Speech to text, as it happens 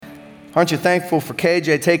Aren't you thankful for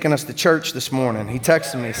KJ taking us to church this morning? He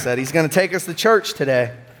texted me, said he's going to take us to church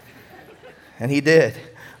today. And he did.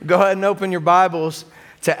 Go ahead and open your Bibles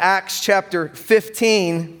to Acts chapter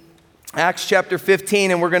 15. Acts chapter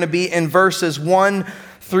 15, and we're going to be in verses 1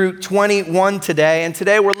 through 21 today. And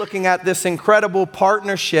today we're looking at this incredible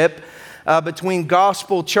partnership between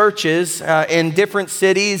gospel churches in different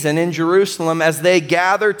cities and in Jerusalem as they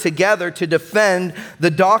gather together to defend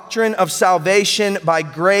the doctrine of salvation by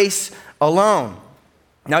grace alone.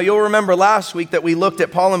 Now, you'll remember last week that we looked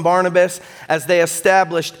at Paul and Barnabas as they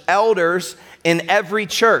established elders in every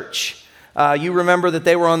church. You remember that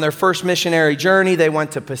they were on their first missionary journey. They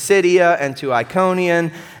went to Pisidia and to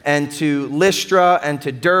Iconium and to Lystra and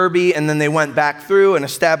to Derbe, and then they went back through and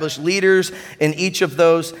established leaders in each of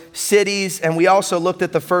those cities. And we also looked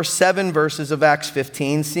at the first 7 verses of Acts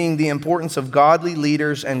 15, seeing the importance of godly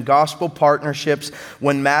leaders and gospel partnerships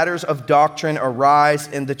when matters of doctrine arise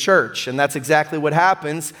in the church. And that's exactly what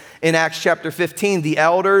happens in Acts chapter 15. The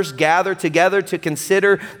elders gather together to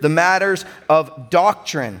consider the matters of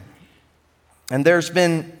doctrine. And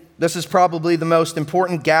this is probably the most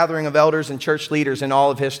important gathering of elders and church leaders in all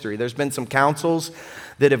of history. There's been some councils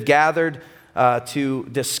that have gathered to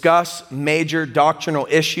discuss major doctrinal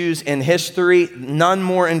issues in history. None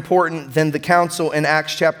more important than the council in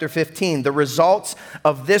Acts chapter 15. The results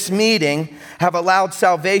of this meeting have allowed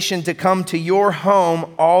salvation to come to your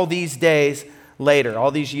home all these days later,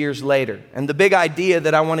 all these years later. And the big idea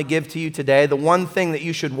that I want to give to you today, the one thing that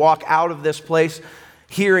you should walk out of this place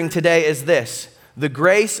hearing today is this: the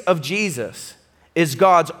grace of Jesus is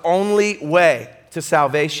God's only way to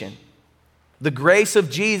salvation. The grace of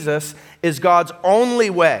Jesus is God's only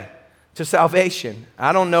way to salvation.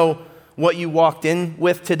 I don't know what you walked in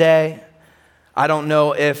with today. I don't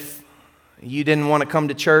know if you didn't want to come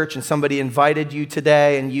to church and somebody invited you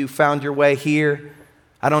today and you found your way here.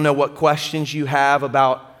 I don't know what questions you have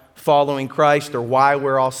about following Christ or why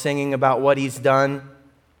we're all singing about what He's done.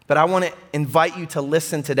 But I want to invite you to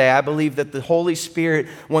listen today. I believe that the Holy Spirit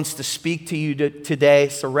wants to speak to you today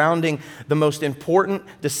surrounding the most important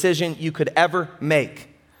decision you could ever make.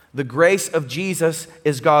 The grace of Jesus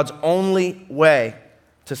is God's only way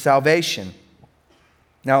to salvation.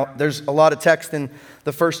 Now, there's a lot of text in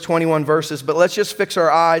the first 21 verses, but let's just fix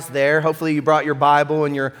our eyes there. Hopefully you brought your Bible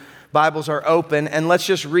and your Bibles are open, and let's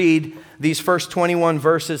just read these first 21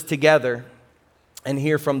 verses together and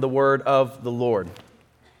hear from the word of the Lord.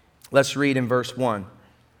 Let's read in verse 1.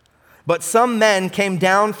 But some men came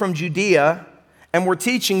down from Judea and were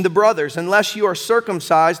teaching the brothers, unless you are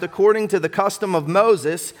circumcised according to the custom of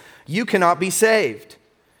Moses, you cannot be saved.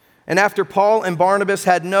 And after Paul and Barnabas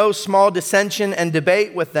had no small dissension and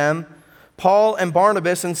debate with them, Paul and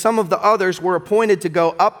Barnabas and some of the others were appointed to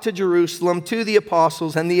go up to Jerusalem to the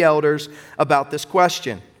apostles and the elders about this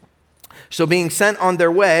question. So being sent on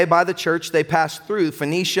their way by the church, they passed through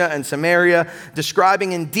Phoenicia and Samaria,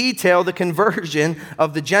 describing in detail the conversion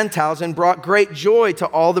of the Gentiles, and brought great joy to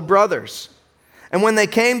all the brothers. And when they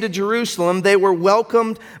came to Jerusalem, they were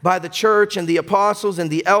welcomed by the church and the apostles and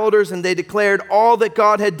the elders, and they declared all that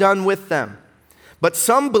God had done with them. But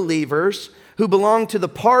some believers who belonged to the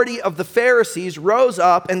party of the Pharisees rose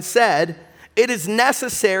up and said, "It is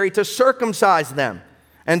necessary to circumcise them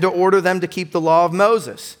and to order them to keep the law of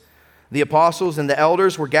Moses." The apostles and the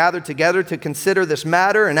elders were gathered together to consider this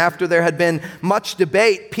matter, and after there had been much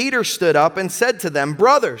debate, Peter stood up and said to them,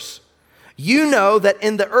 "Brothers, you know that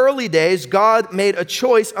in the early days God made a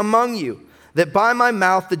choice among you, that by my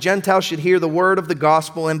mouth the Gentiles should hear the word of the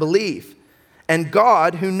gospel and believe. And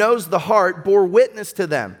God, who knows the heart, bore witness to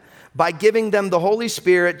them by giving them the Holy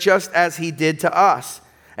Spirit just as He did to us.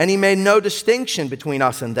 And He made no distinction between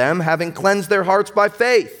us and them, having cleansed their hearts by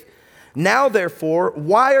faith. Now, therefore,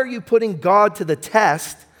 why are you putting God to the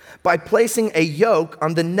test by placing a yoke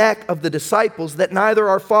on the neck of the disciples that neither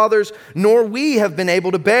our fathers nor we have been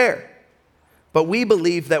able to bear? But we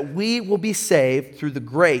believe that we will be saved through the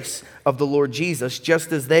grace of the Lord Jesus,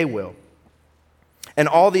 just as they will." And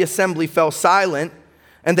all the assembly fell silent,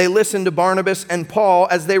 and they listened to Barnabas and Paul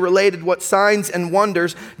as they related what signs and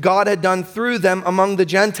wonders God had done through them among the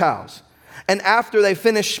Gentiles. And after they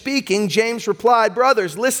finished speaking, James replied,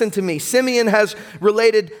 "Brothers, listen to me. Simeon has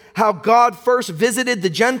related how God first visited the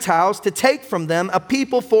Gentiles to take from them a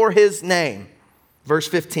people for His name." Verse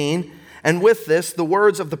 15, "And with this, the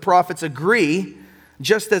words of the prophets agree,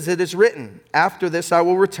 just as it is written, after this I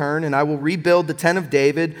will return, and I will rebuild the tent of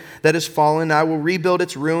David that is fallen. I will rebuild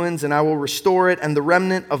its ruins, and I will restore it, and the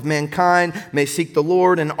remnant of mankind may seek the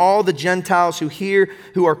Lord, and all the Gentiles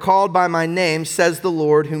who are called by my name, says the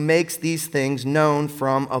Lord, who makes these things known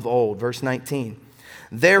from of old." Verse 19,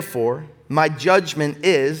 "Therefore, my judgment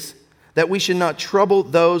is that we should not trouble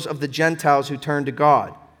those of the Gentiles who turn to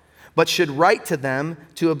God, but should write to them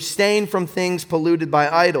to abstain from things polluted by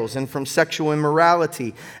idols, and from sexual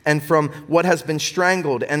immorality, and from what has been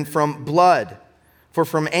strangled, and from blood. For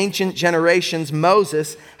from ancient generations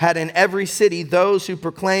Moses had in every city those who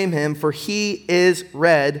proclaim him, for he is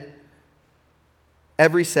read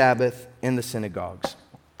every Sabbath in the synagogues."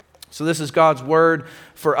 So this is God's word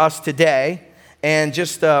for us today, and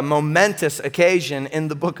just a momentous occasion in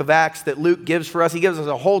the book of Acts that Luke gives for us. He gives us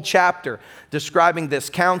a whole chapter describing this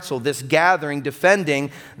council, this gathering, defending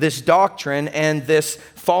this doctrine and this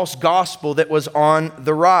false gospel that was on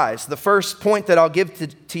the rise. The first point that I'll give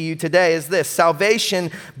to you today is this: salvation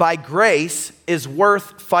by grace is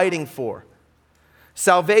worth fighting for.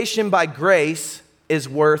 Salvation by grace is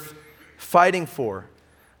worth fighting for.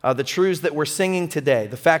 The truths that we're singing today,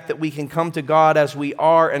 the fact that we can come to God as we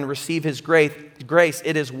are and receive His grace,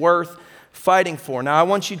 it is worth fighting for. Now, I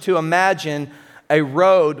want you to imagine a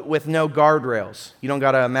road with no guardrails. You don't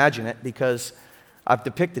got to imagine it because I've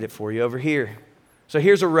depicted it for you over here. So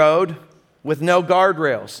here's a road with no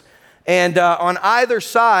guardrails. And on either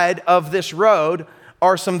side of this road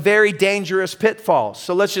are some very dangerous pitfalls.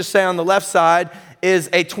 So let's just say on the left side is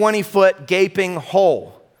a 20-foot gaping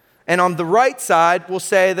hole. And on the right side, we'll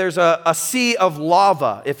say there's a sea of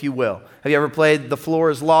lava, if you will. Have you ever played The Floor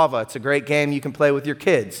is Lava? It's a great game you can play with your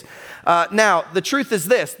kids. Now, the truth is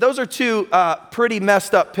this. Those are two pretty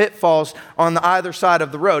messed up pitfalls on the either side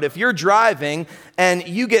of the road. If you're driving and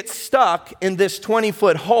you get stuck in this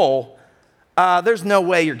 20-foot hole, there's no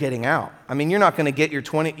way you're getting out. I mean, you're not going to get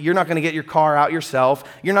your car out yourself.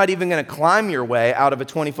 You're not even going to climb your way out of a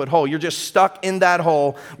 20-foot hole. You're just stuck in that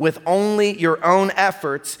hole with only your own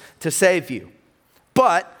efforts to save you.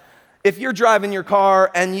 But if you're driving your car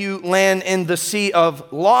and you land in the sea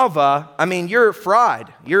of lava, I mean, you're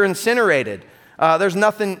fried. You're incinerated. There's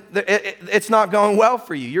nothing, it's not going well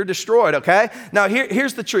for you. You're destroyed, okay? Now,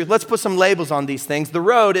 here's the truth. Let's put some labels on these things. The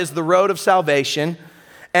road is the road of salvation.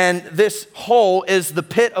 And this hole is the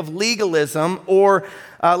pit of legalism, or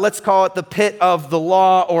let's call it the pit of the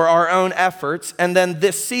law or our own efforts. And then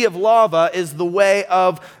this sea of lava is the way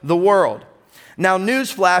of the world. Now,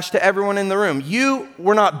 newsflash to everyone in the room. You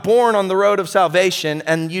were not born on the road of salvation,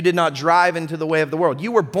 and you did not drive into the way of the world.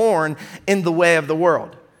 You were born in the way of the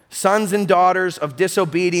world. Sons and daughters of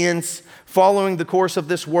disobedience, following the course of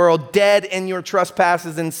this world, dead in your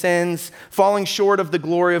trespasses and sins, falling short of the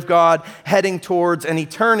glory of God, heading towards an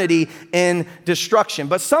eternity in destruction.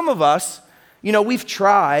 But some of us, we've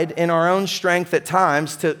tried in our own strength at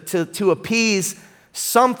times to appease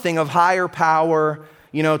something of higher power,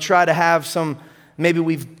 try to have some. Maybe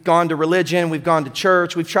we've gone to religion, we've gone to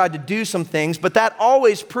church, we've tried to do some things, but that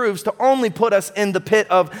always proves to only put us in the pit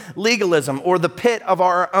of legalism or the pit of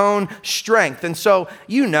our own strength. And so,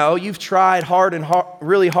 you've tried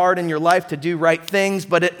really hard in your life to do right things,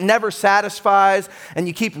 but it never satisfies, and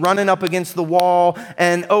you keep running up against the wall,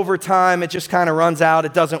 and over time it just kind of runs out,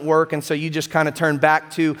 it doesn't work, and so you just kind of turn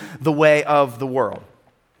back to the way of the world.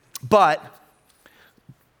 But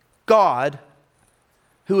God,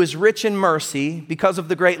 who is rich in mercy, because of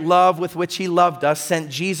the great love with which He loved us, sent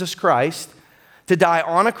Jesus Christ to die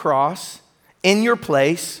on a cross in your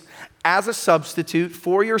place as a substitute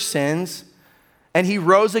for your sins. And He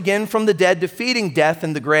rose again from the dead, defeating death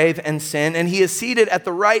and the grave and sin. And He is seated at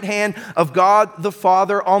the right hand of God the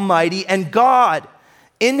Father Almighty. And God,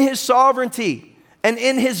 in His sovereignty and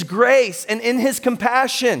in His grace and in His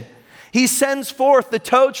compassion, He sends forth the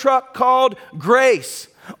tow truck called grace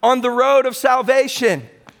on the road of salvation.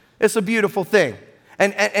 It's a beautiful thing.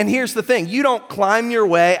 And here's the thing. You don't climb your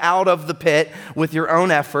way out of the pit with your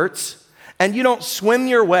own efforts, and you don't swim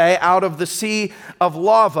your way out of the sea of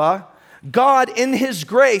lava. God, in His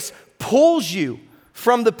grace, pulls you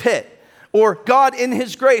from the pit. Or God, in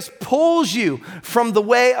His grace, pulls you from the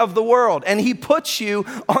way of the world, and He puts you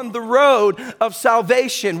on the road of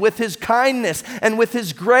salvation with His kindness and with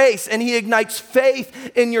His grace, and He ignites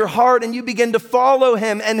faith in your heart, and you begin to follow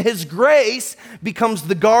Him, and His grace becomes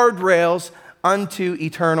the guardrails unto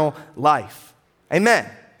eternal life. Amen.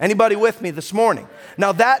 Anybody with me this morning?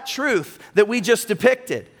 Now, that truth that we just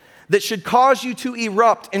depicted, that should cause you to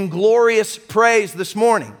erupt in glorious praise this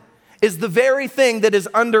morning, is the very thing that is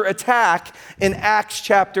under attack in Acts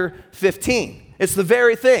chapter 15. It's the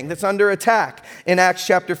very thing that's under attack in Acts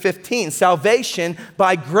chapter 15. Salvation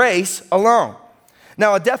by grace alone.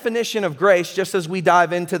 Now, a definition of grace, just as we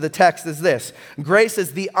dive into the text, is this. Grace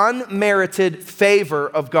is the unmerited favor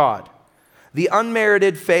of God. The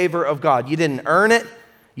unmerited favor of God. You didn't earn it.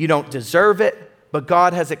 You don't deserve it. But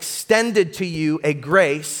God has extended to you a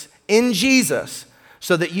grace in Jesus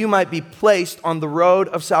so that you might be placed on the road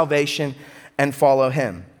of salvation and follow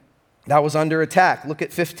him. That was under attack. Look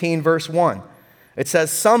at 15 verse 1. It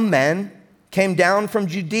says, some men came down from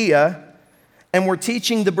Judea and were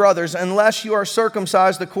teaching the brothers, unless you are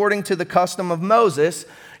circumcised according to the custom of Moses,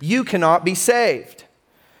 you cannot be saved.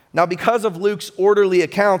 Now, because of Luke's orderly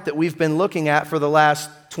account that we've been looking at for the last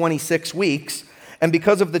 26 weeks, and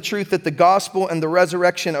because of the truth that the gospel and the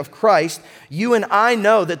resurrection of Christ, you and I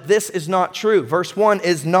know that this is not true. Verse 1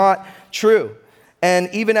 is not true. And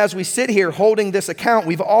even as we sit here holding this account,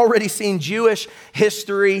 we've already seen Jewish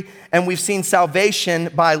history and we've seen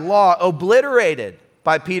salvation by law obliterated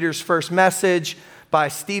by Peter's first message, by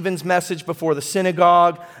Stephen's message before the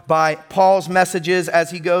synagogue, by Paul's messages as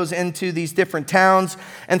he goes into these different towns.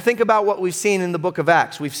 And think about what we've seen in the book of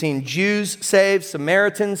Acts. We've seen Jews saved,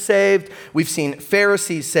 Samaritans saved. We've seen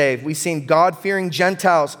Pharisees saved. We've seen God-fearing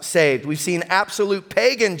Gentiles saved. We've seen absolute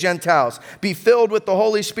pagan Gentiles be filled with the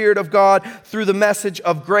Holy Spirit of God through the message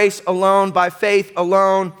of grace alone, by faith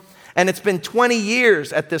alone. And it's been 20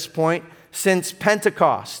 years at this point since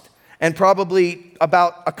Pentecost, and probably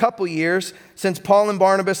about a couple years since Paul and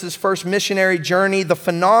Barnabas' first missionary journey. The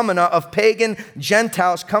phenomena of pagan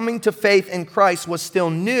Gentiles coming to faith in Christ was still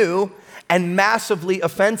new and massively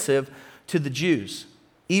offensive to the Jews,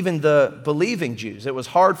 even the believing Jews. It was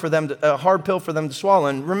hard for them, a hard pill for them to swallow.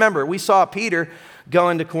 And remember, we saw Peter go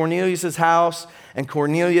into Cornelius' house, and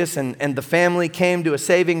Cornelius and the family came to a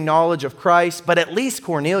saving knowledge of Christ. But at least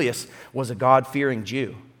Cornelius was a God-fearing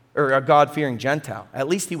Jew, or a God-fearing Gentile. At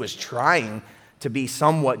least he was trying to be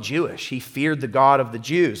somewhat Jewish. He feared the God of the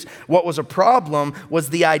Jews. What was a problem was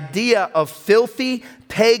the idea of filthy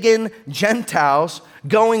pagan Gentiles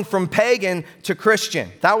going from pagan to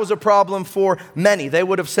Christian. That was a problem for many. They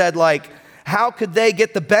would have said, like, how could they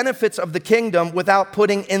get the benefits of the kingdom without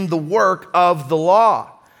putting in the work of the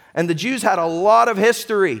law? And the Jews had a lot of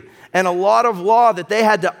history and a lot of law that they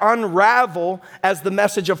had to unravel as the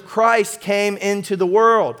message of Christ came into the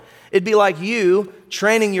world. It'd be like you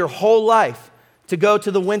training your whole life to go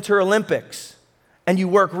to the Winter Olympics, and you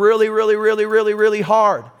work really, really, really, really, really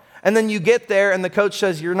hard. And then you get there and the coach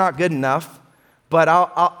says, you're not good enough, but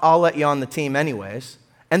I'll let you on the team anyways.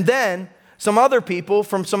 And then some other people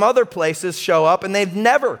from some other places show up and they've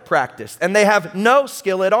never practiced and they have no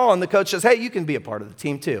skill at all. And the coach says, hey, you can be a part of the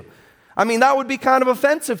team too. I mean, that would be kind of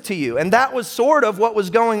offensive to you. And that was sort of what was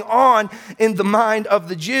going on in the mind of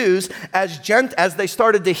the Jews as they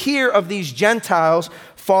started to hear of these Gentiles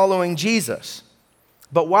following Jesus.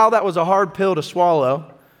 But while that was a hard pill to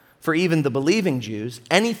swallow for even the believing Jews,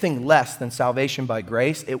 anything less than salvation by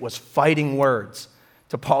grace, it was fighting words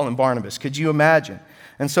to Paul and Barnabas. Could you imagine?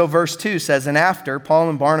 And so verse 2 says, and after, Paul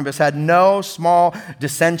and Barnabas had no small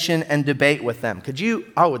dissension and debate with them.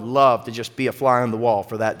 I would love to just be a fly on the wall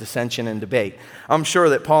for that dissension and debate. I'm sure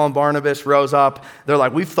that Paul and Barnabas rose up. They're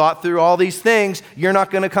like, we've thought through all these things. You're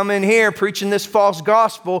not going to come in here preaching this false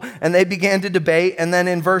gospel. And they began to debate. And then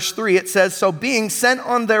in verse 3, it says, so being sent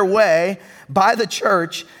on their way by the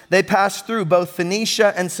church, they passed through both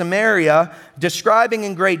Phoenicia and Samaria, describing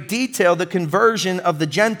in great detail the conversion of the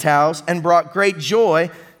Gentiles, and brought great joy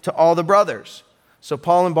to all the brothers. So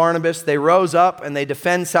Paul and Barnabas, they rose up and they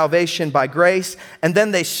defend salvation by grace, and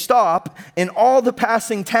then they stop in all the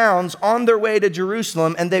passing towns on their way to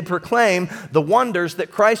Jerusalem, and they proclaim the wonders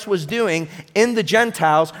that Christ was doing in the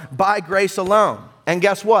Gentiles by grace alone. And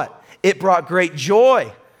guess what? It brought great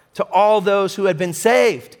joy to all those who had been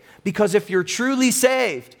saved. Because if you're truly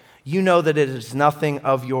saved, you know that it is nothing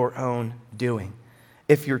of your own doing.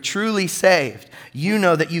 If you're truly saved, you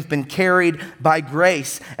know that you've been carried by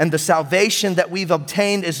grace, and the salvation that we've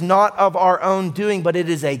obtained is not of our own doing, but it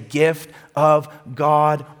is a gift of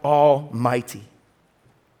God Almighty.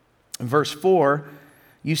 In verse 4,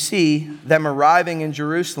 you see them arriving in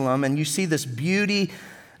Jerusalem, and you see this beauty.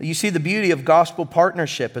 You see the beauty of gospel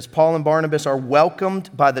partnership as Paul and Barnabas are welcomed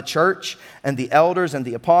by the church and the elders and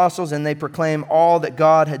the apostles, and they proclaim all that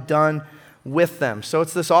God had done with them. So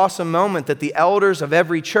it's this awesome moment that the elders of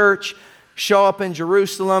every church show up in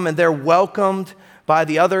Jerusalem and they're welcomed by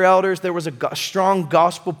the other elders. There was a strong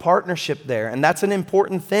gospel partnership there, and that's an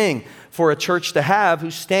important thing for a church to have who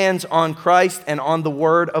stands on Christ and on the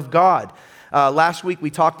Word of God. Last week we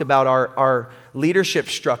talked about our leadership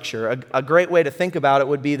structure. A great way to think about it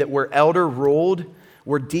would be that we're elder ruled,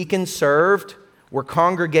 we're deacon served, we're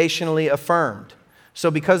congregationally affirmed. So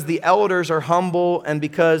because the elders are humble and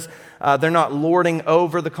because they're not lording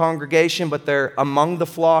over the congregation, but they're among the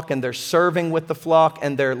flock and they're serving with the flock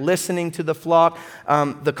and they're listening to the flock,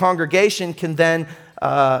 the congregation can then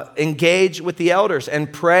engage with the elders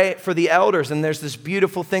and pray for the elders. And there's this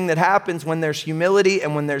beautiful thing that happens when there's humility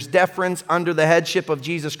and when there's deference under the headship of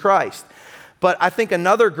Jesus Christ. But I think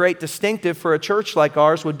another great distinctive for a church like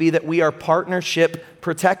ours would be that we are partnership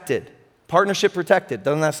protected. Partnership protected.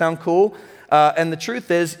 Doesn't that sound cool? And the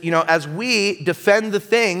truth is, as we defend the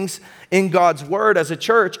things in God's word as a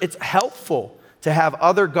church, it's helpful to have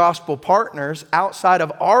other gospel partners outside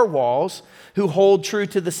of our walls who hold true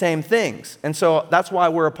to the same things. And so that's why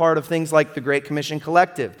we're a part of things like the Great Commission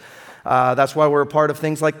Collective. That's why we're a part of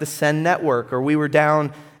things like the Send Network, or we were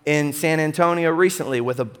down in San Antonio recently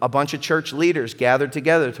with a bunch of church leaders gathered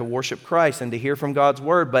together to worship Christ and to hear from God's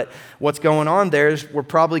word. But what's going on there is we're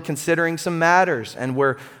probably considering some matters, and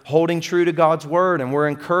we're holding true to God's word, and we're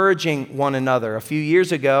encouraging one another. A few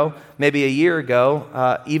years ago, maybe a year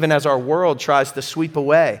ago, even as our world tries to sweep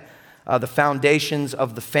away the foundations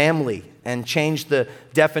of the family and change the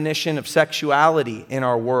definition of sexuality in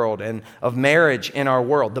our world and of marriage in our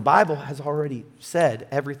world, the Bible has already said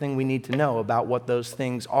everything we need to know about what those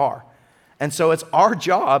things are. And so it's our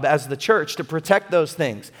job as the church to protect those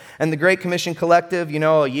things. And the Great Commission Collective,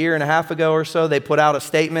 a year and a half ago or so, they put out a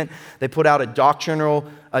statement. They put out a doctrinal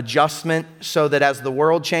adjustment so that as the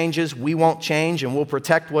world changes, we won't change, and we'll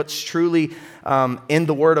protect what's truly in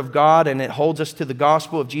the Word of God, and it holds us to the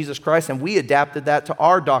gospel of Jesus Christ. And we adapted that to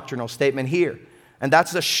our doctrinal statement here. And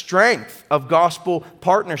that's the strength of gospel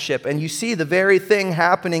partnership. And you see the very thing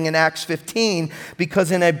happening in Acts 15,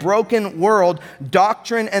 because in a broken world,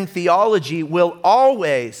 doctrine and theology will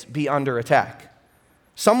always be under attack.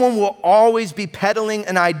 Someone will always be peddling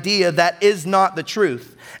an idea that is not the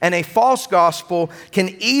truth. And a false gospel can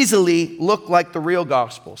easily look like the real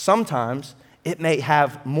gospel. Sometimes it may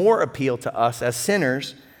have more appeal to us as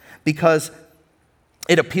sinners because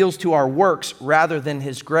it appeals to our works rather than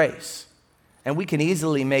His grace. And we can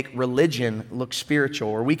easily make religion look spiritual,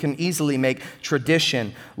 or we can easily make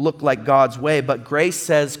tradition look like God's way. But grace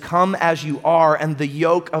says, come as you are, and the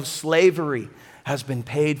yoke of slavery has been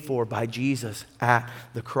paid for by Jesus at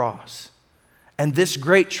the cross. And this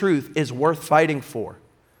great truth is worth fighting for.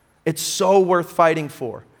 It's so worth fighting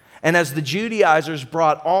for. And as the Judaizers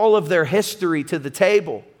brought all of their history to the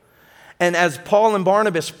table, and as Paul and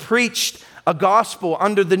Barnabas preached a gospel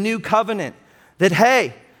under the new covenant, that,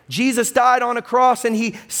 hey, Jesus died on a cross and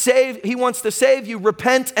He wants to save you.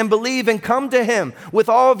 Repent and believe and come to Him with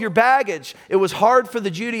all of your baggage. It was hard for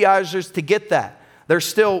the Judaizers to get that. They're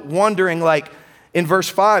still wondering, like in verse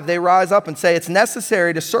 5, they rise up and say it's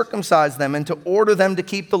necessary to circumcise them and to order them to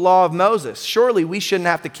keep the law of Moses. Surely we shouldn't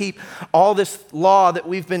have to keep all this law that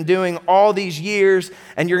we've been doing all these years,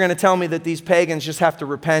 and you're going to tell me that these pagans just have to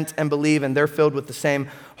repent and believe and they're filled with the same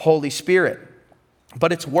Holy Spirit.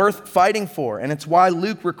 But it's worth fighting for, and it's why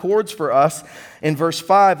Luke records for us in verse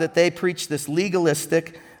 5 that they preach this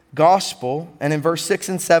legalistic gospel, and in verse 6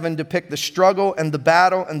 and 7 depict the struggle and the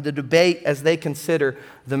battle and the debate as they consider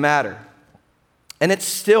the matter. And it's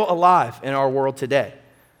still alive in our world today.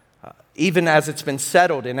 Even as it's been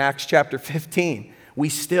settled in Acts chapter 15, we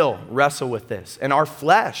still wrestle with this, and our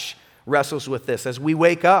flesh wrestles with this. As we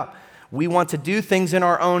wake up, we want to do things in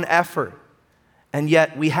our own effort. And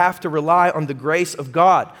yet we have to rely on the grace of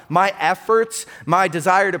God. My efforts, my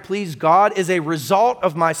desire to please God is a result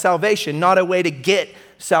of my salvation, not a way to get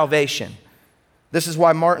salvation. This is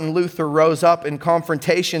why Martin Luther rose up in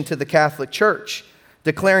confrontation to the Catholic Church,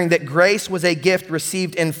 declaring that grace was a gift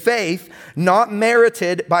received in faith, not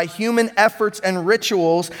merited by human efforts and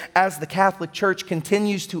rituals, as the Catholic Church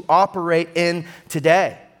continues to operate in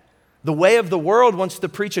today. The way of the world wants to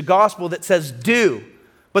preach a gospel that says do,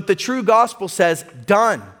 but the true gospel says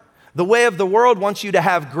done. The way of the world wants you to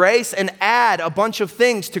have grace and add a bunch of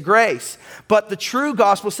things to grace. But the true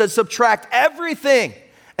gospel says subtract everything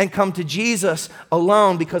and come to Jesus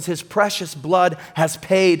alone, because His precious blood has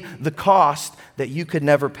paid the cost that you could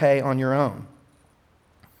never pay on your own.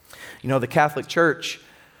 The Catholic Church,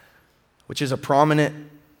 which is a prominent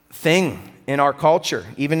thing in our culture,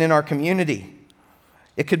 even in our community,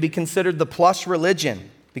 it could be considered the plus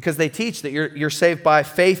religion, because they teach that you're saved by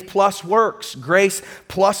faith plus works, grace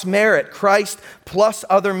plus merit, Christ plus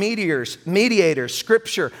other mediators,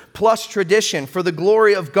 Scripture plus tradition, for the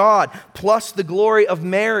glory of God plus the glory of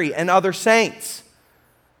Mary and other saints.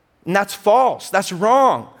 And that's false. That's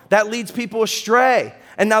wrong. That leads people astray.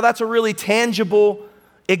 And now that's a really tangible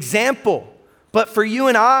example. But for you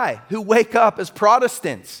and I, who wake up as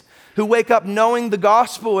Protestants, who wake up knowing the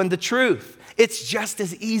gospel and the truth, it's just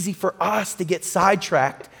as easy for us to get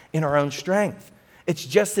sidetracked in our own strength. It's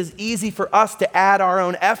just as easy for us to add our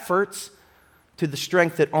own efforts to the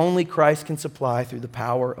strength that only Christ can supply through the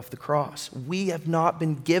power of the cross. We have not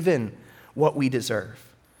been given what we deserve.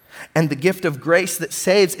 And the gift of grace that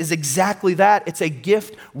saves is exactly that. It's a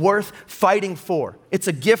gift worth fighting for. It's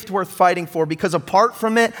a gift worth fighting for because apart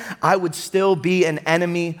from it, I would still be an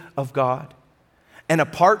enemy of God. And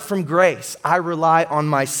apart from grace, I rely on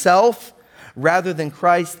myself rather than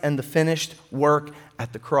Christ and the finished work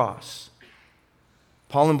at the cross.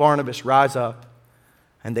 Paul and Barnabas rise up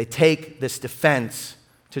and they take this defense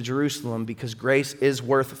to Jerusalem because grace is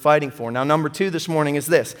worth fighting for. Now, number 2 this morning is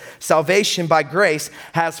this. Salvation by grace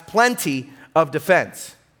has plenty of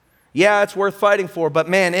defense. Yeah, it's worth fighting for, but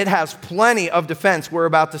man, it has plenty of defense we're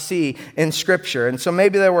about to see in Scripture. And so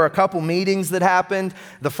maybe there were a couple meetings that happened.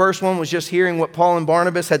 The first one was just hearing what Paul and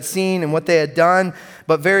Barnabas had seen and what they had done.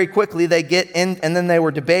 But very quickly they get in, and then they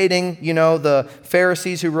were debating, the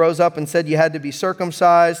Pharisees who rose up and said you had to be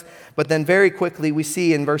circumcised. But then very quickly we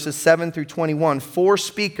see in verses 7 through 21, 4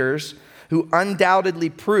 speakers who undoubtedly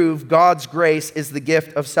prove God's grace is the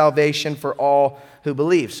gift of salvation for all who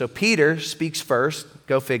believe. So Peter speaks first,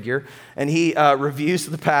 go figure, and he reviews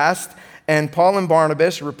the past, and Paul and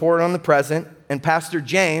Barnabas report on the present, and Pastor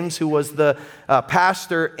James, who was the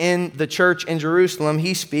pastor in the church in Jerusalem,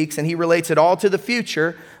 he speaks, and he relates it all to the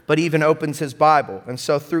future, but even opens his Bible. And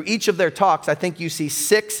so through each of their talks, I think you see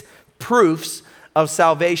 6 proofs of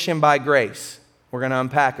salvation by grace. We're going to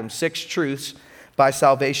unpack them, 6 truths by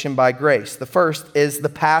salvation by grace. The first is the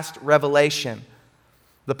past revelation.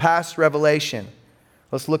 The past revelation.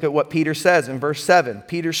 Let's look at what Peter says in verse 7.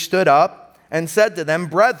 Peter stood up and said to them,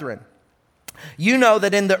 "Brethren, you know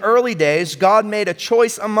that in the early days God made a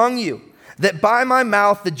choice among you, that by my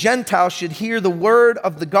mouth the Gentiles should hear the word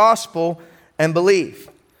of the gospel and believe."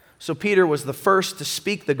 So Peter was the first to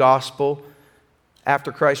speak the gospel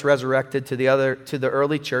after Christ resurrected to the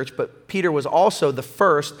early church, but Peter was also the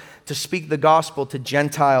first to speak the gospel to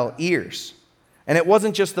Gentile ears. And it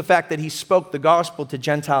wasn't just the fact that he spoke the gospel to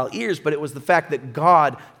Gentile ears, but it was the fact that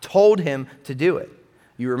God told him to do it.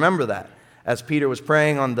 You remember that. As Peter was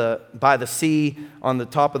praying by the sea on the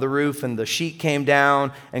top of the roof, and the sheet came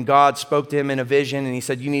down, and God spoke to him in a vision, and he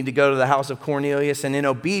said, "You need to go to the house of Cornelius." And in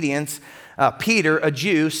obedience, Peter, a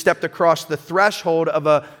Jew, stepped across the threshold of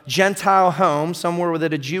a Gentile home, somewhere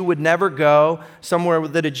that a Jew would never go, somewhere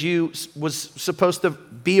that a Jew was supposed to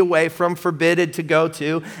be away from, forbidden to go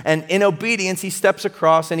to. And in obedience, he steps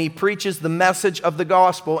across and he preaches the message of the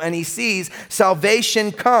gospel, and he sees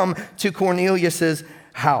salvation come to Cornelius's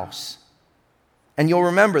house. And you'll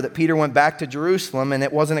remember that Peter went back to Jerusalem, and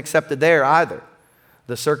it wasn't accepted there either.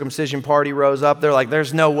 The circumcision party rose up. They're like,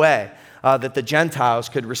 there's no way that the Gentiles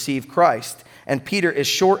could receive Christ. And Peter is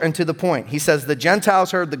short and to the point. He says the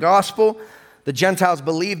Gentiles heard the gospel, the Gentiles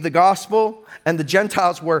believed the gospel, and the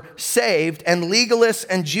Gentiles were saved, and legalists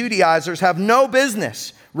and Judaizers have no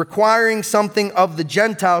business requiring something of the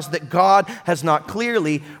Gentiles that God has not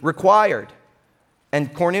clearly required.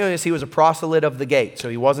 And Cornelius, he was a proselyte of the gate, so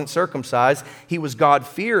he wasn't circumcised. He was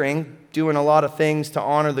God-fearing, doing a lot of things to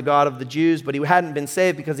honor the God of the Jews, but he hadn't been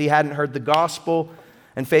saved because he hadn't heard the gospel.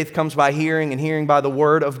 And faith comes by hearing, and hearing by the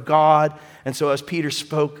word of God. And so as Peter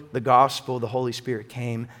spoke the gospel, the Holy Spirit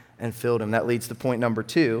came and filled him. That leads to point number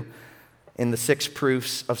 2 in the 6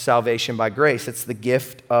 proofs of salvation by grace. It's the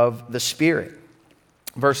gift of the Spirit.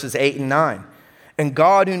 Verses 8 and 9. "And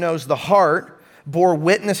God, who knows the heart, bore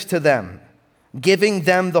witness to them, giving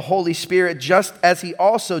them the Holy Spirit just as he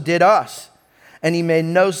also did us. And he made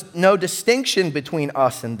no distinction between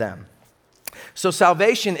us and them." So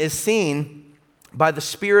salvation is seen by the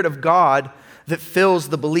Spirit of God that fills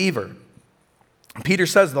the believer. Peter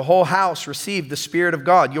says the whole house received the Spirit of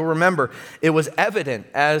God. You'll remember it was evident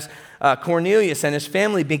as Cornelius and his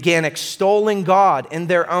family began extolling God in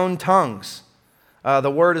their own tongues.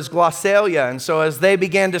 The word is glossalia, and so as they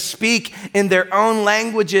began to speak in their own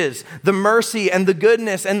languages, the mercy and the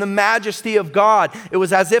goodness and the majesty of God, it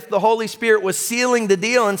was as if the Holy Spirit was sealing the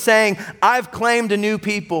deal and saying, "I've claimed a new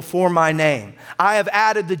people for my name. I have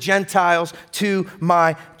added the Gentiles to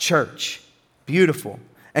my church." Beautiful.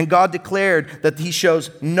 And God declared that he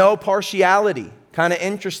shows no partiality. Kind of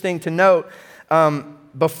interesting to note,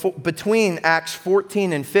 between Acts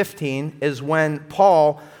 14 and 15 is when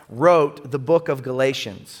Paul wrote the book of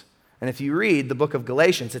Galatians. And if you read the book of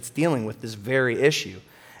Galatians, it's dealing with this very issue.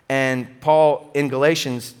 And Paul in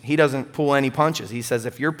Galatians, he doesn't pull any punches. He says,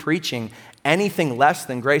 if you're preaching anything less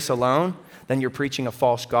than grace alone, then you're preaching a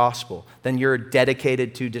false gospel. Then you're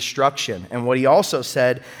dedicated to destruction. And what he also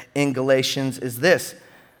said in Galatians is this.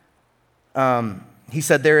 He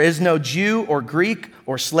said, "There is no Jew or Greek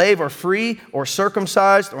or slave or free or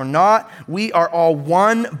circumcised or not. We are all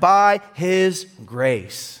one by his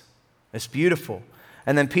grace." It's beautiful.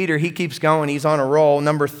 And then Peter, he keeps going. He's on a roll.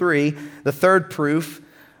 Number 3, the third proof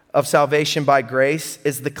of salvation by grace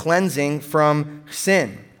is the cleansing from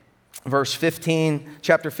sin. Verse 15,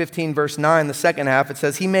 chapter 15, verse 9, the second half, it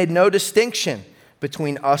says, he made no distinction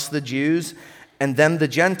between us, the Jews, and them, the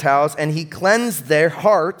Gentiles, and he cleansed their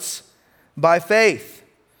hearts by faith.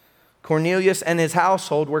 Cornelius and his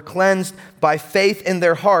household were cleansed by faith in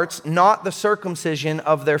their hearts, not the circumcision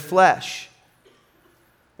of their flesh.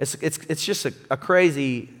 It's just a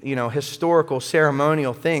crazy, historical,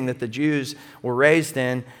 ceremonial thing that the Jews were raised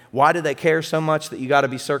in. Why do they care so much that you got to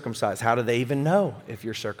be circumcised? How do they even know if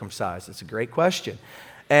you're circumcised? It's a great question.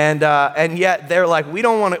 And yet they're like,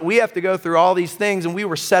 we have to go through all these things, and we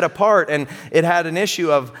were set apart. And it had an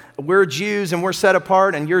issue of we're Jews and we're set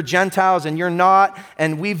apart, and you're Gentiles and you're not.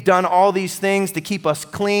 And we've done all these things to keep us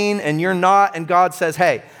clean, and you're not. And God says,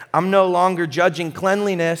 hey, I'm no longer judging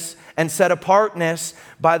cleanliness and set apartness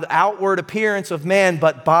by the outward appearance of man,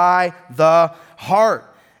 but by the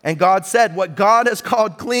heart. And God said, what God has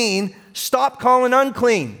called clean, stop calling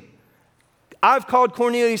unclean. I've called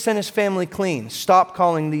Cornelius and his family clean. Stop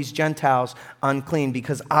calling these Gentiles unclean,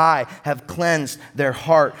 because I have cleansed their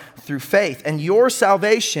heart through faith. And your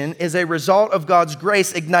salvation is a result of God's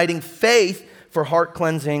grace, igniting faith for heart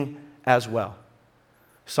cleansing as well.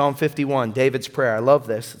 Psalm 51, David's prayer. I love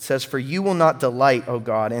this. It says, for you will not delight, O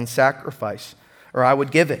God, in sacrifice, or I would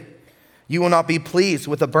give it. You will not be pleased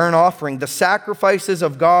with a burnt offering. The sacrifices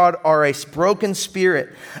of God are a broken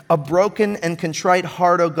spirit, a broken and contrite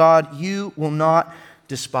heart, O God, you will not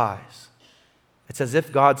despise. It's as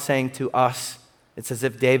if God's saying to us, it's as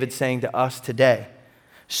if David's saying to us today,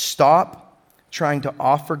 stop trying to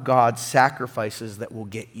offer God sacrifices that will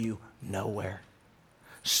get you nowhere.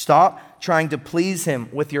 Stop trying to please him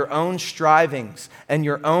with your own strivings and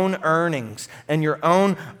your own earnings and your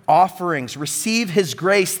own offerings. Receive his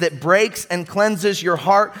grace that breaks and cleanses your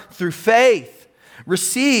heart through faith.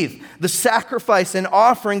 Receive the sacrifice and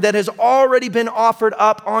offering that has already been offered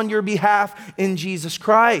up on your behalf in Jesus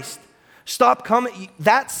Christ. Stop coming.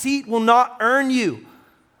 That seat will not earn you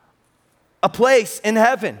a place in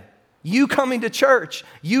heaven. You coming to church,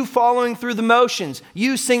 you following through the motions,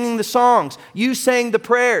 you singing the songs, you saying the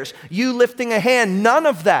prayers, you lifting a hand, none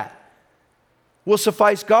of that will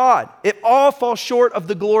suffice God. It all falls short of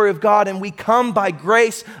the glory of God, and we come by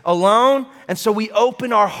grace alone. And so we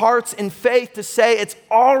open our hearts in faith to say it's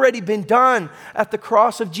already been done at the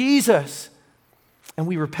cross of Jesus. And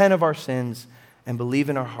we repent of our sins and believe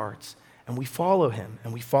in our hearts, and we follow him,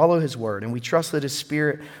 and we follow his word, and we trust that his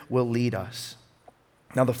Spirit will lead us.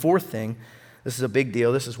 Now, the fourth thing, this is a big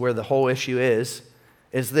deal, this is where the whole issue is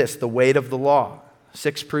this, the weight of the law.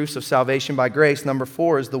 6 proofs of salvation by grace. Number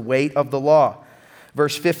 4 is the weight of the law.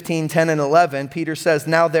 Verse 15, 10, and 11, Peter says,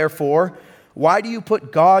 now therefore, why do you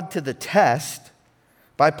put God to the test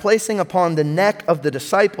by placing upon the neck of the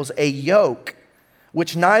disciples a yoke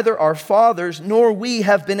which neither our fathers nor we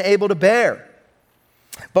have been able to bear?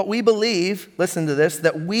 But we believe, listen to this,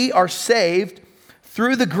 that we are saved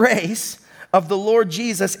through the grace of the Lord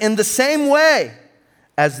Jesus in the same way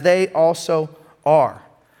as they also are.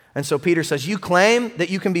 And so Peter says, you claim that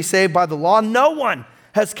you can be saved by the law? No one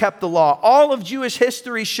has kept the law. All of Jewish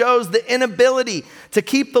history shows the inability to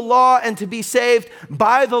keep the law and to be saved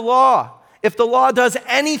by the law. If the law does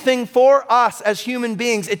anything for us as human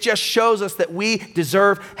beings, it just shows us that we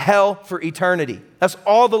deserve hell for eternity. That's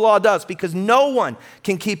all the law does, because no one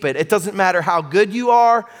can keep it. It doesn't matter how good you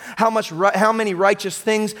are, how many righteous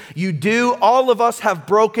things you do. All of us have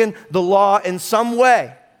broken the law in some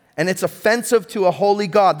way, and it's offensive to a holy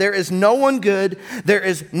God. There is no one good. There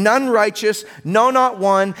is none righteous. No, not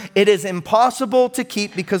one. It is impossible to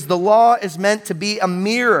keep, because the law is meant to be a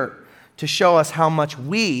mirror to show us how much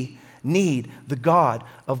we need the God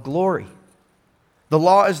of glory. The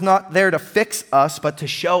law is not there to fix us, but to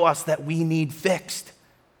show us that we need fixed.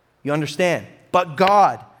 You understand? But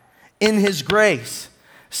God, in his grace,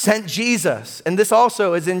 sent Jesus. And this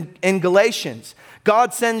also is in Galatians.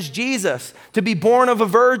 God sends Jesus to be born of a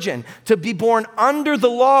virgin, to be born under the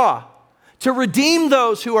law, to redeem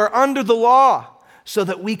those who are under the law, so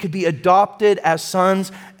that we could be adopted as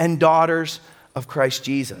sons and daughters of Christ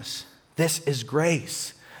Jesus. This is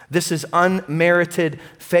grace. This is unmerited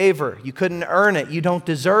favor. You couldn't earn it. You don't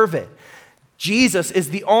deserve it. Jesus is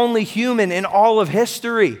the only human in all of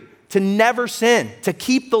history to never sin, to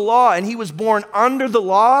keep the law. And he was born under the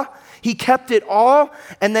law. He kept it all.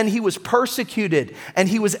 And then he was persecuted and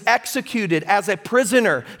he was executed as a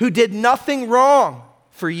prisoner who did nothing wrong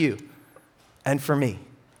for you and for me.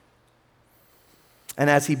 And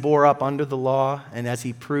as he bore up under the law, and as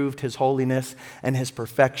he proved his holiness and his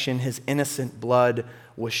perfection, his innocent blood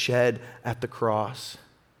was shed at the cross.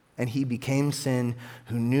 And he became sin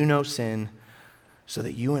who knew no sin, so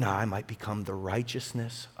that you and I might become the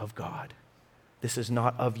righteousness of God. This is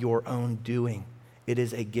not of your own doing. It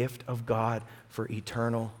is a gift of God for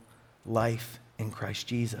eternal life in Christ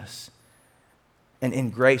Jesus. And in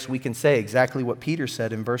grace, we can say exactly what Peter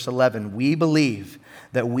said in verse 11. We believe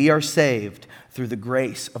that we are saved through the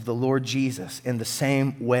grace of the Lord Jesus in the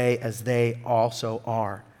same way as they also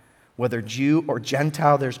are. Whether Jew or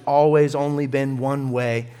Gentile, there's always only been one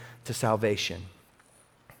way to salvation.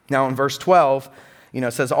 Now in verse 12,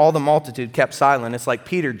 it says all the multitude kept silent. It's like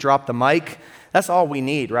Peter dropped the mic. That's all we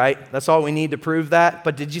need, right? That's all we need to prove that.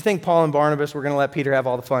 But did you think Paul and Barnabas were going to let Peter have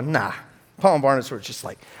all the fun? Nah. Paul and Barnabas were just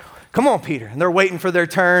like, come on, Peter. And they're waiting for their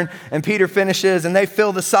turn, and Peter finishes, and they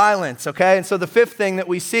fill the silence, okay? And so the fifth thing that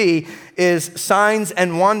we see is signs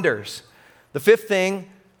and wonders. The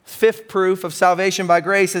fifth proof of salvation by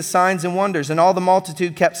grace is signs and wonders. And all the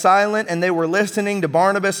multitude kept silent, and they were listening to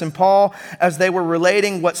Barnabas and Paul as they were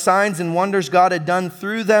relating what signs and wonders God had done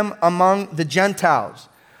through them among the Gentiles.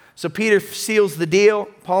 So Peter seals the deal.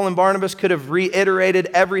 Paul and Barnabas could have reiterated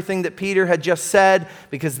everything that Peter had just said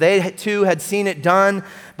because they too had seen it done.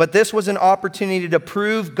 But this was an opportunity to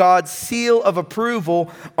prove God's seal of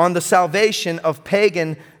approval on the salvation of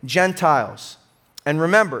pagan Gentiles. And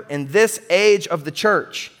remember, in this age of the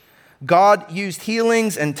church, God used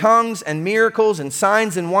healings and tongues and miracles and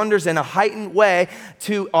signs and wonders in a heightened way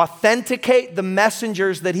to authenticate the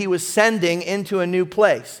messengers that he was sending into a new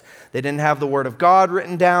place. They didn't have the word of God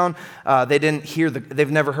written down. They've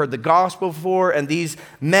never heard the gospel before. And these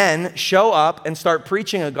men show up and start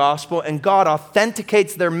preaching a gospel, and God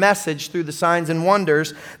authenticates their message through the signs and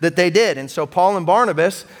wonders that they did. And so Paul and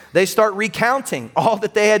Barnabas, they start recounting all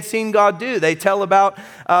that they had seen God do. They tell about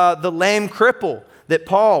the lame cripple that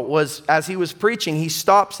Paul was, as he was preaching, he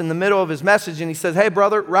stops in the middle of his message and he says, hey,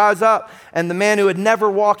 brother, rise up. And the man who had never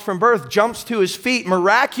walked from birth jumps to his feet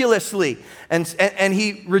miraculously, and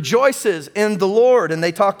he rejoices in the Lord. And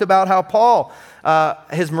they talked about how Paul,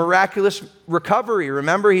 his miraculous recovery,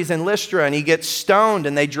 remember, he's in Lystra and he gets stoned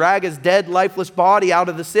and they drag his dead, lifeless body out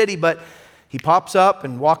of the city, but he pops up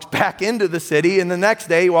and walks back into the city, and the next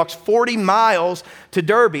day he walks 40 miles to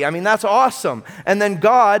Derbe. I mean, that's awesome. And then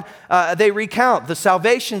God, they recount the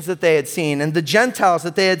salvations that they had seen and the Gentiles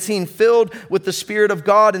that they had seen filled with the Spirit of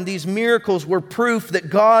God, and these miracles were proof that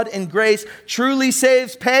God in grace truly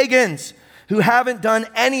saves pagans who haven't done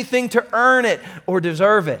anything to earn it or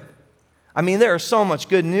deserve it. I mean, there is so much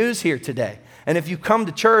good news here today. And if you come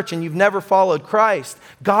to church and you've never followed Christ,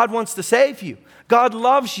 God wants to save you. God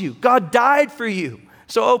loves you. God died for you.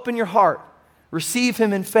 So open your heart. Receive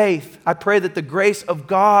him in faith. I pray that the grace of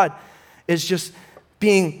God is just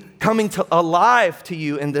coming alive to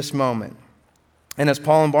you in this moment. And as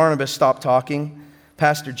Paul and Barnabas stop talking,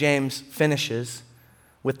 Pastor James finishes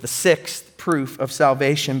with the sixth proof of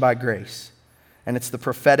salvation by grace. And it's the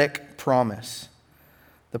prophetic promise.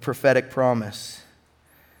 The prophetic promise.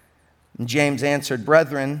 And James answered,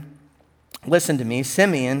 brethren, listen to me.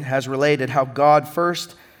 Simeon has related how God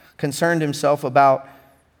first concerned himself about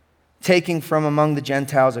taking from among the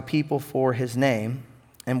Gentiles a people for his name.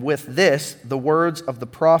 And with this, the words of the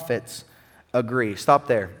prophets agree. Stop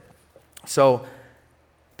there. So,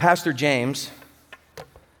 Pastor James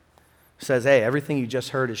says, hey, everything you just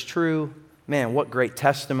heard is true. Man, what great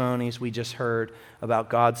testimonies we just heard about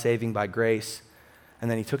God saving by grace. And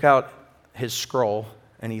then he took out his scroll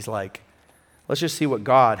and he's like, let's just see what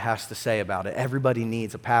God has to say about it. Everybody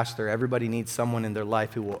needs a pastor. Everybody needs someone in their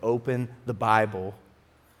life who will open the Bible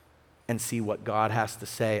and see what God has to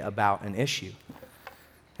say about an issue.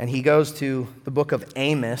 And he goes to the book of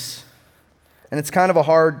Amos, and it's kind of a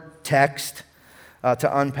hard text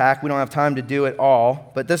to unpack. We don't have time to do it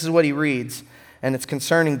all, but this is what he reads, and it's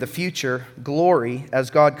concerning the future glory as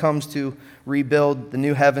God comes to rebuild the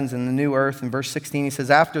new heavens and the new earth. In verse 16, he says,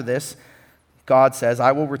 after this, God says,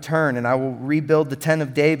 I will return and I will rebuild the tent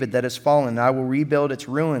of David that has fallen. And I will rebuild its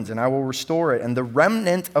ruins and I will restore it. And the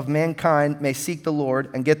remnant of mankind may seek the Lord.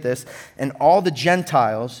 And get this, and all the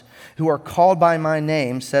Gentiles who are called by my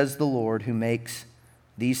name, says the Lord, who makes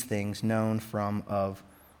these things known from of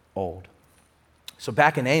old. So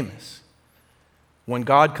back in Amos, when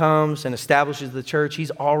God comes and establishes the church,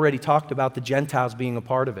 he's already talked about the Gentiles being a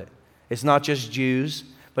part of it. It's not just Jews,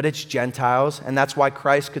 but it's Gentiles, and that's why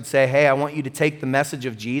Christ could say, hey, I want you to take the message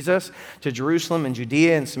of Jesus to Jerusalem and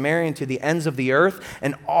Judea and Samaria and to the ends of the earth,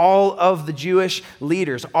 and all of the Jewish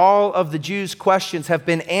leaders, all of the Jews' questions have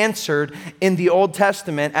been answered in the Old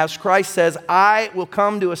Testament as Christ says, I will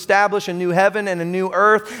come to establish a new heaven and a new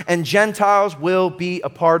earth, and Gentiles will be a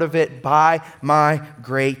part of it by my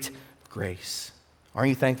great grace. Aren't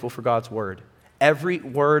you thankful for God's word? Every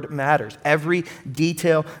word matters. Every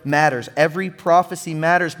detail matters. Every prophecy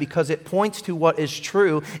matters because it points to what is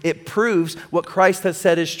true. It proves what Christ has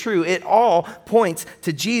said is true. It all points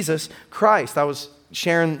to Jesus Christ. I was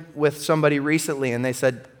sharing with somebody recently and they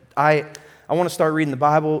said, I want to start reading the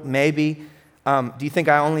Bible, maybe. Do you think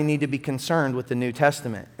I only need to be concerned with the New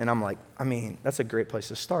Testament? And I'm like, that's a great place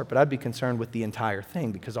to start, but I'd be concerned with the entire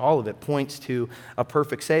thing because all of it points to a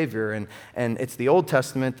perfect Savior. And it's the Old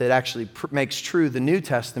Testament that actually makes true the New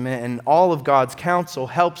Testament, and all of God's counsel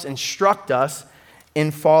helps instruct us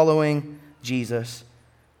in following Jesus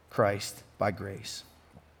Christ by grace.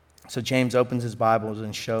 So James opens his Bibles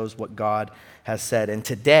and shows what God has said. And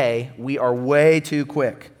today, we are way too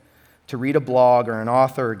quick to read a blog or an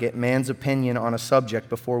author or get man's opinion on a subject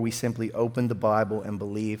before we simply open the Bible and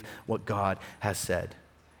believe what God has said.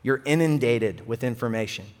 You're inundated with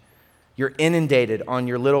information. You're inundated on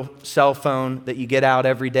your little cell phone that you get out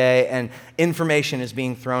every day, and information is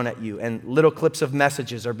being thrown at you, and little clips of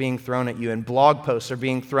messages are being thrown at you, and blog posts are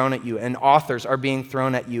being thrown at you, and authors are being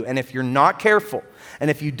thrown at you. And if you're not careful, and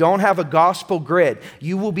if you don't have a gospel grid,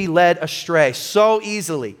 you will be led astray so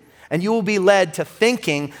easily. And you will be led to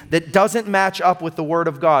thinking that doesn't match up with the Word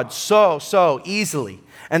of God so easily.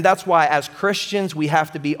 And that's why as Christians, we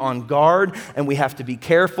have to be on guard and we have to be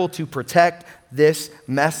careful to protect this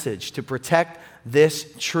message, to protect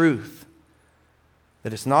this truth.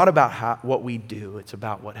 That it's not about what we do, it's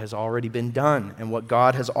about what has already been done and what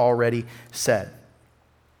God has already said.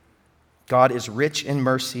 God is rich in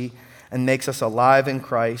mercy and makes us alive in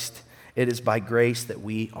Christ. It is by grace that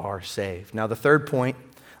we are saved. Now the third point,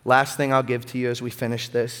 last thing I'll give to you as we finish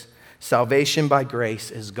this, salvation by grace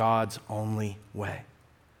is God's only way.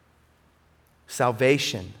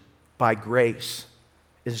 Salvation by grace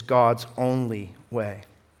is God's only way.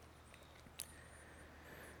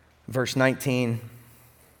 Verse 19,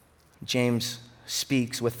 James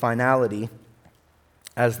speaks with finality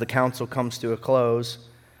as the council comes to a close.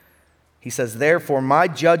 He says, therefore, my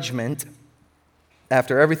judgment,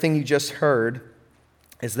 after everything you just heard,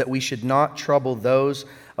 is that we should not trouble those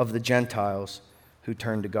of the Gentiles who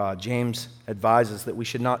turn to God. James advises that we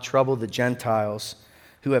should not trouble the Gentiles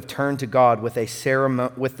who have turned to God with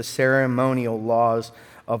the ceremonial laws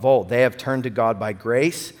of old. They have turned to God by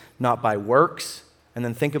grace, not by works. And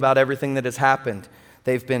then think about everything that has happened.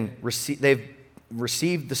 They've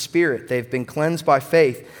received the Spirit. They've been cleansed by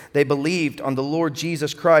faith. They believed on the Lord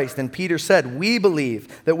Jesus Christ. And Peter said, we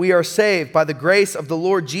believe that we are saved by the grace of the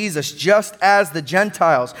Lord Jesus, just as the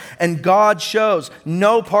Gentiles. And God shows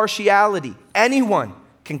no partiality. Anyone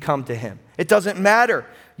can come to him. It doesn't matter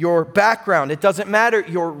your background. It doesn't matter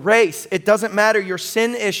your race. It doesn't matter your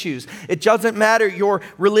sin issues. It doesn't matter your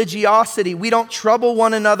religiosity. We don't trouble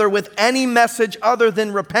one another with any message other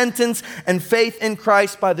than repentance and faith in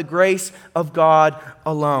Christ by the grace of God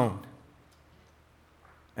alone.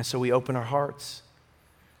 And so we open our hearts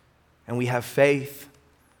and we have faith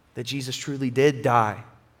that Jesus truly did die.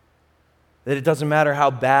 That it doesn't matter how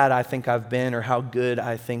bad I think I've been or how good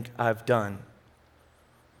I think I've done.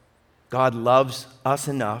 God loves us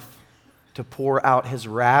enough to pour out his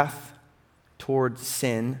wrath toward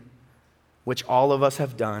sin, which all of us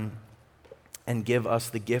have done, and give us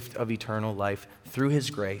the gift of eternal life through his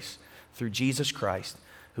grace, through Jesus Christ,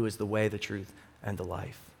 who is the way, the truth, and the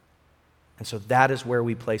life. And so that is where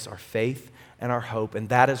we place our faith and our hope, and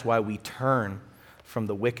that is why we turn from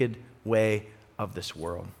the wicked way of this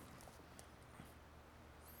world.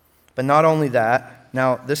 But not only that,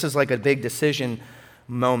 now this is like a big decision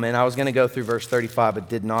moment. I was going to go through verse 35, but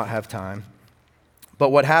did not have time. But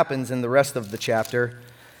what happens in the rest of the chapter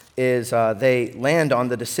is they land on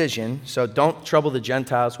the decision. So don't trouble the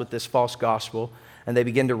Gentiles with this false gospel. And they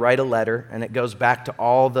begin to write a letter, and it goes back to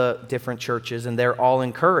all the different churches, and they're all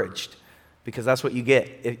encouraged because that's what you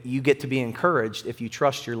get. You get to be encouraged if you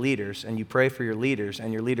trust your leaders and you pray for your leaders,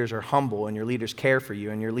 and your leaders are humble, and your leaders care for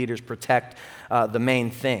you, and your leaders protect the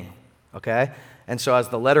main thing. Okay? And so as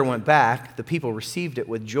the letter went back, the people received it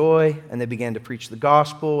with joy, and they began to preach the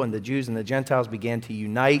gospel, and the Jews and the Gentiles began to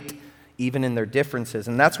unite, even in their differences.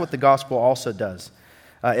 And that's what the gospel also does.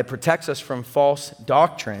 It protects us from false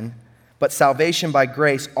doctrine, but salvation by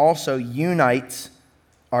grace also unites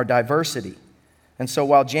our diversity. And so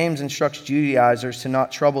while James instructs Judaizers to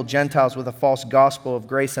not trouble Gentiles with a false gospel of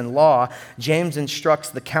grace and law, James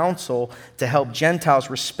instructs the council to help Gentiles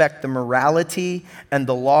respect the morality and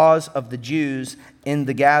the laws of the Jews in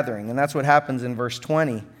the gathering. And that's what happens in verse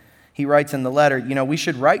 20. He writes in the letter, we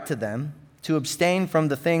should write to them to abstain from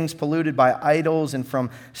the things polluted by idols and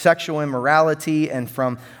from sexual immorality and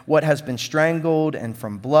from what has been strangled and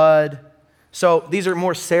from blood. So these are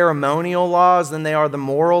more ceremonial laws than they are the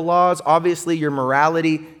moral laws. Obviously, your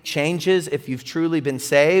morality changes if you've truly been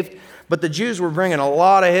saved. But the Jews were bringing a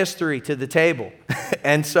lot of history to the table.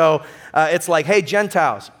 And so it's like, hey,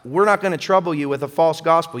 Gentiles, we're not going to trouble you with a false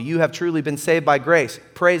gospel. You have truly been saved by grace.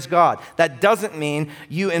 Praise God. That doesn't mean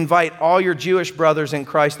you invite all your Jewish brothers in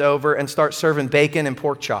Christ over and start serving bacon and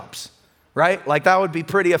pork chops. Right? Like that would be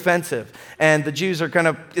pretty offensive. And the Jews are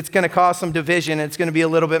it's going to cause some division. And it's going to be a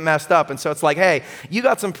little bit messed up. And so it's like, hey, you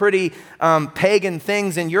got some pretty pagan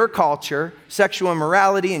things in your culture, sexual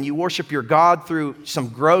immorality, and you worship your God through some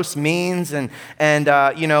gross means and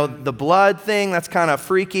the blood thing, that's kind of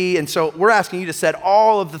freaky. And so we're asking you to set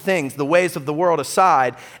all of the things, the ways of the world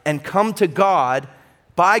aside and come to God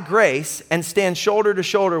by grace and stand shoulder to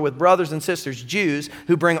shoulder with brothers and sisters, Jews,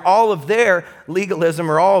 who bring all of their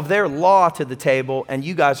legalism or all of their law to the table, and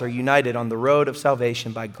you guys are united on the road of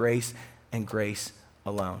salvation by grace and grace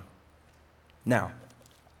alone. Now,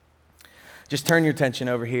 just turn your attention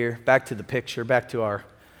over here, back to the picture, back to our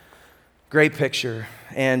great picture.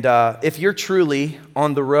 And if you're truly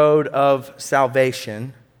on the road of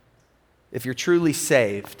salvation, if you're truly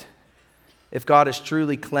saved, if God has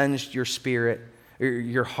truly cleansed your spirit,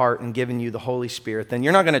 your heart and given you the Holy Spirit, then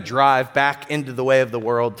you're not going to drive back into the way of the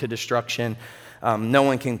world to destruction. No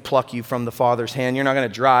one can pluck you from the Father's hand. You're not going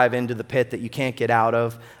to drive into the pit that you can't get out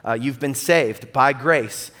of. You've been saved by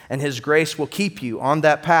grace, and His grace will keep you on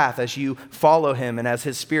that path as you follow Him and as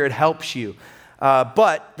His Spirit helps you.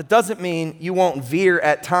 But that doesn't mean you won't veer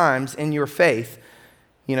at times in your faith.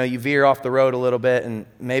 You know, you veer off the road a little bit and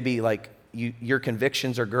maybe your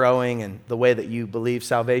convictions are growing and the way that you believe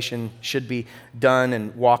salvation should be done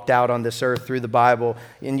and walked out on this earth through the Bible.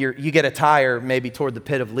 And you get a tire maybe toward the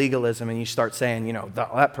pit of legalism and you start saying,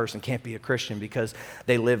 that person can't be a Christian because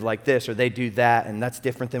they live like this or they do that and that's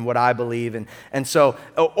different than what I believe. And so,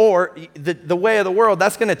 or the way of the world,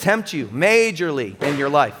 that's going to tempt you majorly in your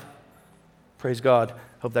life. Praise God.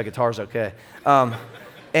 Hope that guitar's okay.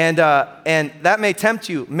 And that may tempt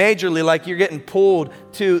you majorly, like you're getting pulled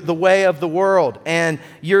to the way of the world and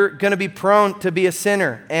you're going to be prone to be a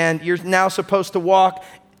sinner and you're now supposed to walk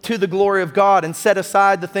to the glory of God and set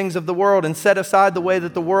aside the things of the world and set aside the way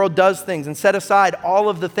that the world does things and set aside all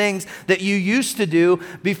of the things that you used to do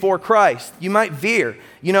before Christ. You might veer.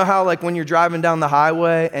 You know how when you're driving down the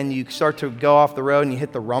highway and you start to go off the road and you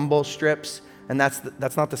hit the rumble strips? And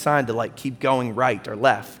that's not the sign to keep going right or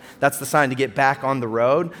left. That's the sign to get back on the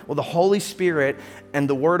road. Well, the Holy Spirit and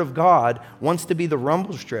the Word of God wants to be the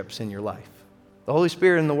rumble strips in your life. The Holy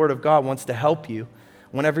Spirit and the Word of God wants to help you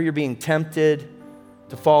whenever you're being tempted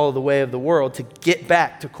to follow the way of the world, to get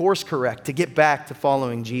back, to course correct, to get back to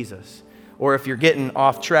following Jesus. Or if you're getting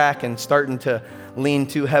off track and starting to lean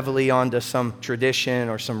too heavily onto some tradition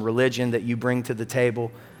or some religion that you bring to the table,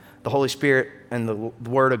 the Holy Spirit and the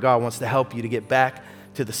Word of God wants to help you to get back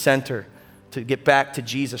to the center, to get back to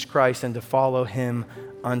Jesus Christ and to follow Him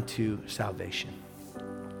unto salvation.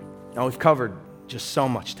 Now, we've covered just so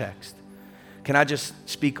much text. Can I just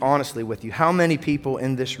speak honestly with you? How many people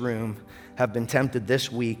in this room have been tempted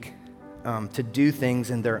this week to do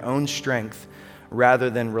things in their own strength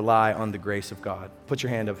rather than rely on the grace of God? Put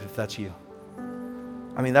your hand up if that's you.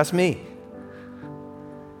 I mean, that's me.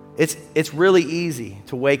 It's really easy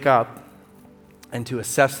to wake up and to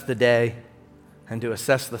assess the day and to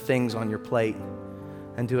assess the things on your plate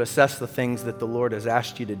and to assess the things that the Lord has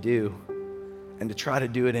asked you to do and to try to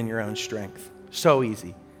do it in your own strength. So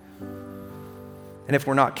easy. And if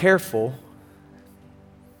we're not careful,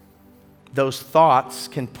 those thoughts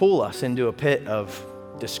can pull us into a pit of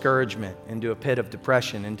discouragement, into a pit of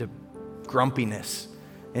depression, into grumpiness,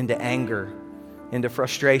 into anger, into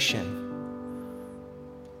frustration.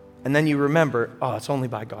 And then you remember, it's only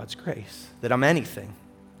by God's grace that I'm anything.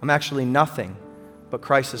 I'm actually nothing, but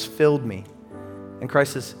Christ has filled me. And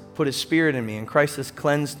Christ has put His Spirit in me. And Christ has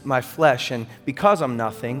cleansed my flesh. And because I'm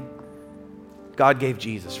nothing, God gave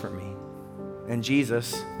Jesus for me. And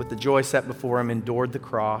Jesus, with the joy set before Him, endured the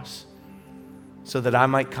cross so that I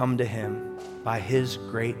might come to Him by His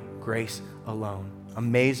great grace alone.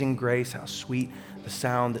 Amazing grace, how sweet the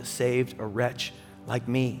sound that saved a wretch like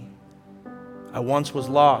me. I once was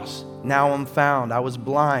lost, now I'm found. I was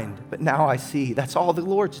blind, but now I see. That's all the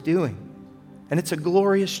Lord's doing. And it's a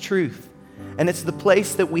glorious truth. And it's the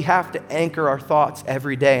place that we have to anchor our thoughts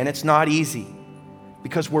every day. And it's not easy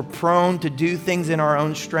because we're prone to do things in our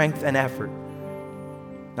own strength and effort.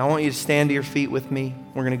 Now I want you to stand to your feet with me.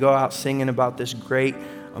 We're going to go out singing about this great,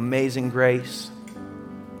 amazing grace.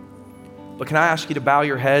 But can I ask you to bow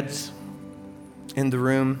your heads in the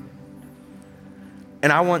room?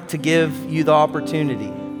 And I want to give you the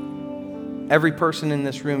opportunity. Every person in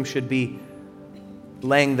this room should be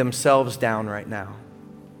laying themselves down right now.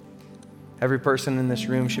 Every person in this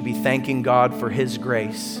room should be thanking God for His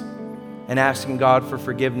grace and asking God for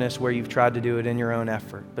forgiveness where you've tried to do it in your own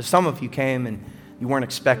effort. But some of you came and you weren't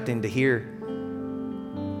expecting to hear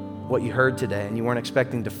what you heard today, and you weren't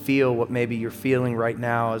expecting to feel what maybe you're feeling right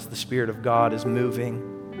now as the Spirit of God is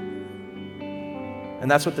moving. And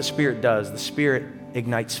that's what the Spirit does. The Spirit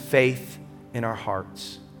ignites faith in our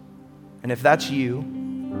hearts. And if that's you,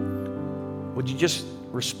 would you just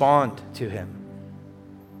respond to Him?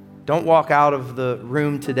 Don't walk out of the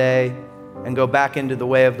room today and go back into the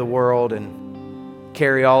way of the world and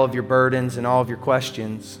carry all of your burdens and all of your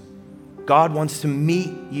questions. God wants to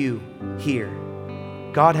meet you here.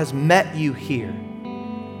 God has met you here.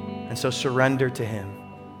 And so surrender to Him.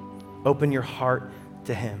 Open your heart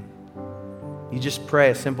to Him. You just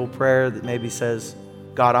pray a simple prayer that maybe says,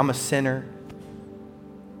 God, I'm a sinner,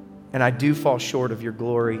 and I do fall short of your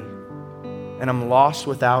glory, and I'm lost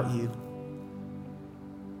without you.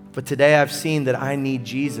 But today I've seen that I need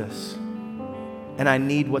Jesus, and I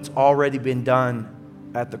need what's already been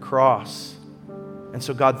done at the cross. And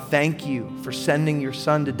so God, thank you for sending your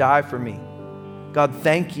Son to die for me. God,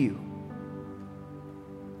 thank you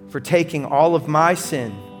for taking all of my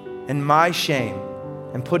sin and my shame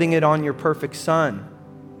and putting it on your perfect Son.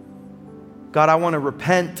 God, I want to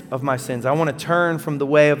repent of my sins. I want to turn from the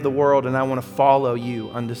way of the world, and I want to follow you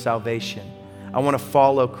unto salvation. I want to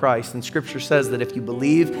follow Christ. And Scripture says that if you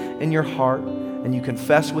believe in your heart and you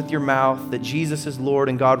confess with your mouth that Jesus is Lord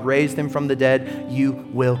and God raised Him from the dead, you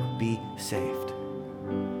will be saved.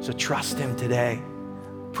 So trust Him today.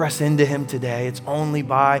 Press into Him today. It's only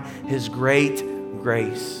by His great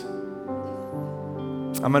grace.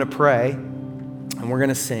 I'm going to pray and we're going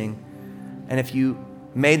to sing. And if you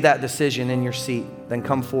made that decision in your seat, then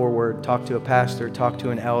come forward, talk to a pastor, talk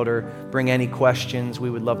to an elder, bring any questions. We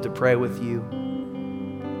would love to pray with you.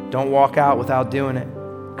 Don't walk out without doing it.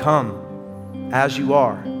 Come as you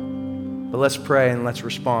are. But let's pray and let's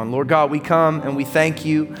respond. Lord God, we come and we thank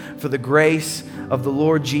you for the grace of the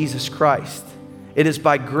Lord Jesus Christ. It is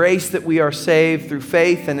by grace that we are saved through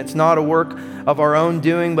faith, and it's not a work of our own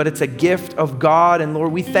doing, but it's a gift of God. And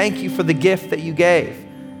Lord, we thank you for the gift that you gave.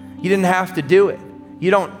 You didn't have to do it.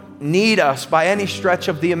 You don't need us by any stretch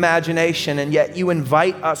of the imagination, and yet you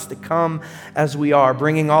invite us to come as we are,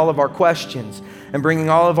 bringing all of our questions and bringing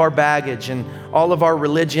all of our baggage and all of our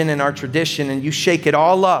religion and our tradition, and you shake it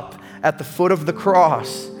all up at the foot of the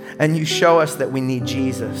cross, and you show us that we need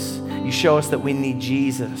Jesus. You show us that we need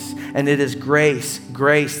Jesus. And it is grace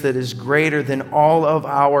that is greater than all of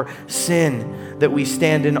our sin that we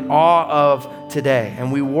stand in awe of today.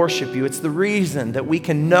 And we worship you. It's the reason that we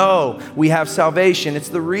can know we have salvation. It's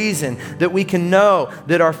the reason that we can know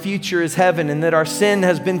that our future is heaven and that our sin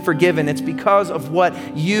has been forgiven. It's because of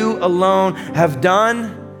what you alone have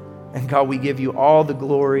done. And God, we give you all the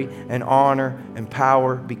glory and honor and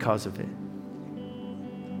power because of it.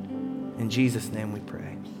 In Jesus' name we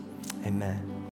pray. Amen.